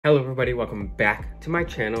Hello everybody, welcome back to my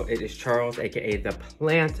channel. It is Charles, aka the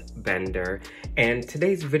Plant Bender, and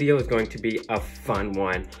today's video is going to be a fun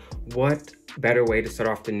one. What better way to start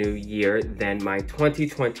off the new year than my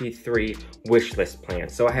 2023 wish list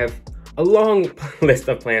plants? So I have a long list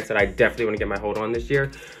of plants that I definitely want to get my hold on this year,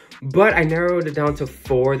 but I narrowed it down to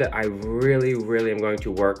 4 that I really am going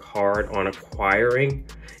to work hard on acquiring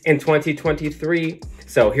in 2023.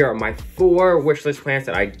 So here are my 4 wish list plants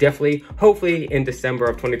that I definitely, hopefully in December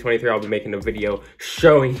of 2023, I'll be making a video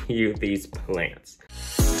showing you these plants.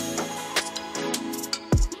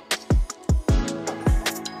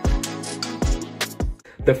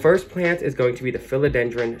 The first plant is going to be the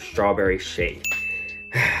Philodendron Strawberry Shake.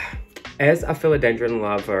 As a philodendron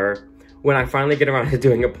lover, when I finally get around to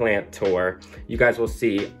doing a plant tour, you guys will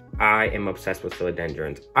see I am obsessed with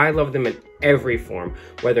philodendrons. I love them in every form,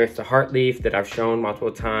 whether it's the heart leaf that I've shown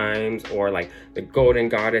multiple times or like the golden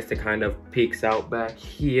goddess that kind of peeks out back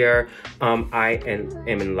here. I am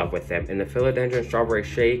in love with them. And the Philodendron Strawberry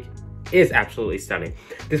Shake is absolutely stunning.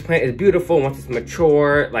 This plant is beautiful once it's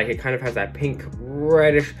mature. Like, it kind of has that pink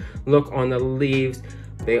reddish look on the leaves.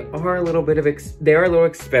 They are a little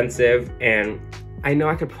expensive, and I know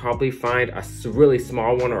I could probably find a really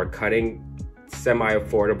small one or a cutting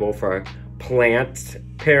semi-affordable for plant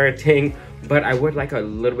parenting, but I would like a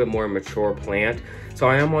little bit more mature plant. So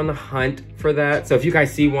I am on the hunt for that. So if you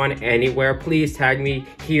guys see one anywhere, please tag me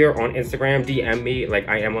here on Instagram, DM me. Like,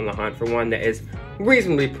 I am on the hunt for one that is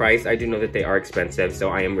reasonably priced. I do know that they are expensive, so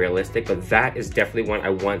I am realistic, but that is definitely one I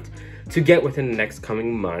want to get within the next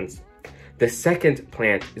coming months. The second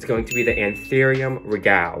plant is going to be the Anthurium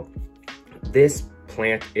regale. This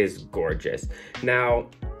plant is gorgeous. Now,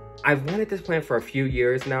 I've wanted this plant for a few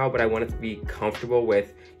years now, but I wanted to be comfortable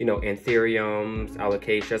with, you know, anthuriums,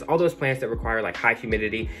 alocasias, all those plants that require like high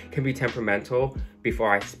humidity, can be temperamental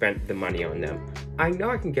before I spent the money on them. I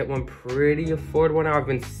know I can get one pretty affordable now. I've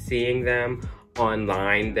been seeing them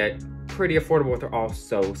online that pretty affordable, but they're all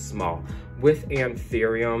so small. With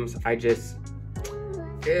anthuriums,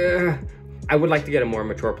 I would like to get a more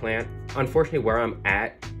mature plant. Unfortunately, where I'm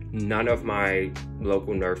at, none of my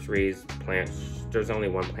local nurseries there's only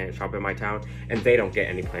one plant shop in my town, and they don't get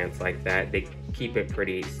any plants like that. They keep it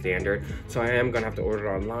pretty standard. So I am gonna have to order it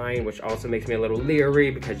online, which also makes me a little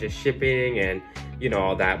leery because just shipping and, you know,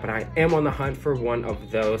 all that. But I am on the hunt for one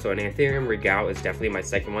of those. So an Anthurium regale is definitely my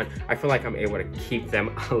second one. I feel like I'm able to keep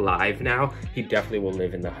them alive now. He definitely will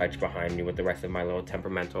live in the hutch behind me with the rest of my little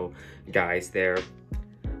temperamental guys there.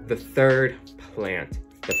 The third plant,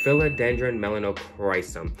 the Philodendron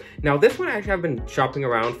Melanochrysum. Now, this one actually I've been shopping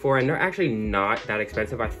around for, and they're actually not that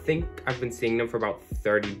expensive. I think I've been seeing them for about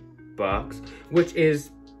 30 bucks, which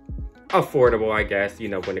is affordable, I guess, you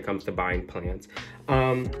know, when it comes to buying plants.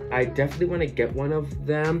 I definitely want to get one of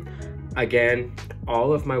them. Again,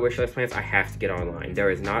 all of my wish list plants I have to get online.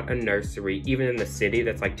 There is not a nursery, even in the city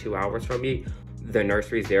that's like 2 hours from me. The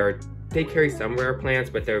nurseries there, they carry some rare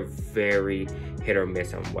plants, but they're very hit or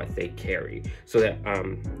miss on what they carry. So that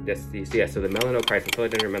so the Melanochrysum,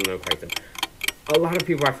 Philodendron Melanochrysum, a lot of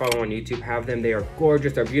people I follow on YouTube have them. They are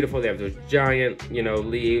gorgeous, they're beautiful, they have those giant, you know,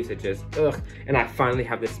 leaves. It just and I finally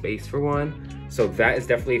have the space for one. So that is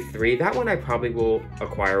definitely 3. That one I probably will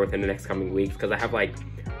acquire within the next coming weeks, because I have like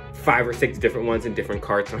 5 or 6 different ones in different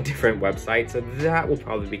carts on different websites. So that will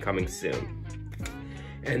probably be coming soon.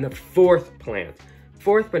 And the fourth plant,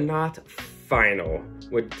 fourth but not final,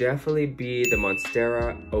 would definitely be the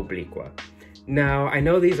Monstera obliqua. Now, I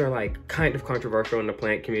know these are like kind of controversial in the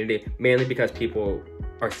plant community, mainly because people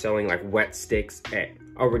are selling like wet sticks at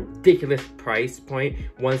a ridiculous price point.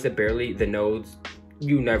 Ones that barely, the nodes,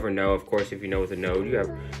 you never know. Of course, if you know it's a node, you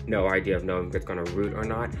have no idea of knowing if it's gonna root or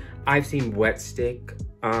not. I've seen wet stick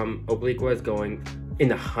obliquas going in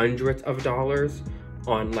the hundreds of dollars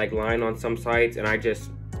on like line on some sites, and I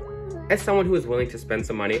just, as someone who is willing to spend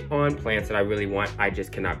some money on plants that I really want, I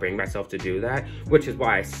just cannot bring myself to do that, which is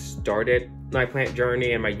why I started my plant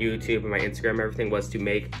journey, and my YouTube and my Instagram, everything was to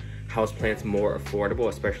make houseplants more affordable,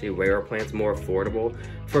 especially rare plants more affordable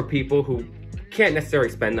for people who can't necessarily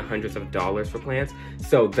spend the hundreds of dollars for plants.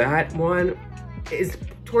 So that one is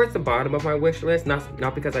towards the bottom of my wish list,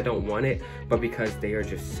 not because I don't want it, but because they are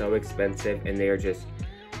just so expensive and they are just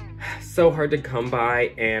so hard to come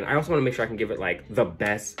by. And I also want to make sure I can give it like the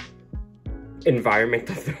best environment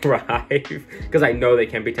to thrive, because I know they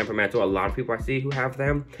can be temperamental. A lot of people I see who have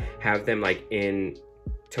them like in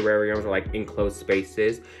terrariums or like enclosed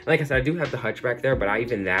spaces. And like I said, I do have the hutch back there, but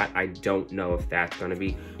even that, I don't know if that's going to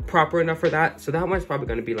be proper enough for that. So that one's probably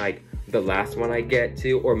going to be like the last one I get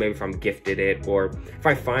to, or maybe if I'm gifted it, or if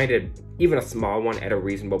I find it, even a small one at a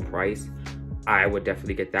reasonable price, I would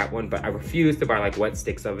definitely get that one. But I refuse to buy like wet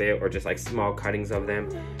sticks of it or just like small cuttings of them,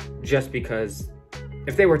 just because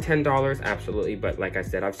if they were $10, absolutely. But like I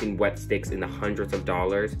said, I've seen wet sticks in the hundreds of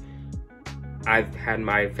dollars. I've had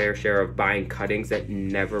my fair share of buying cuttings that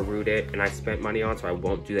never rooted and I spent money on, so I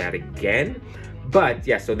won't do that again. But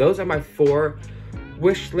yeah, so those are my 4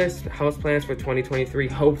 wish list houseplants for 2023.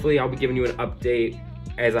 Hopefully I'll be giving you an update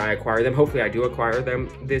as I acquire them. Hopefully I do acquire them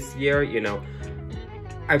this year. You know,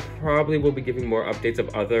 I probably will be giving more updates of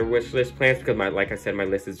other wish list plants because like I said, my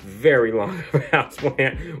list is very long of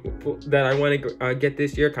houseplant that I want to get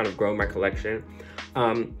this year, kind of grow my collection.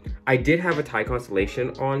 I did have a Thai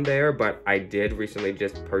constellation on there, but I did recently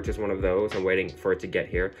just purchase one of those. I'm waiting for it to get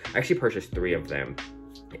here. I actually purchased 3 of them.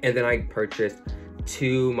 And then I purchased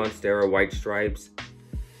 2 Monstera white stripes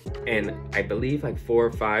and I believe like 4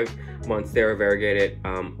 or 5 Monstera variegated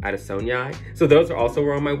Addisonii. So those are also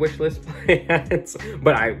on my wish list plants,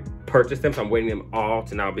 but I purchased them, so I'm waiting them all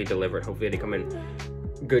to now be delivered. Hopefully they come in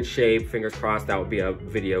good shape, fingers crossed. That will be a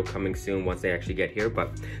video coming soon once they actually get here.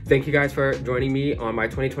 But thank you guys for joining me on my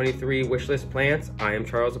 2023 wish list plants. I am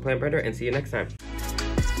Charles the Plant Brender, and see you next time.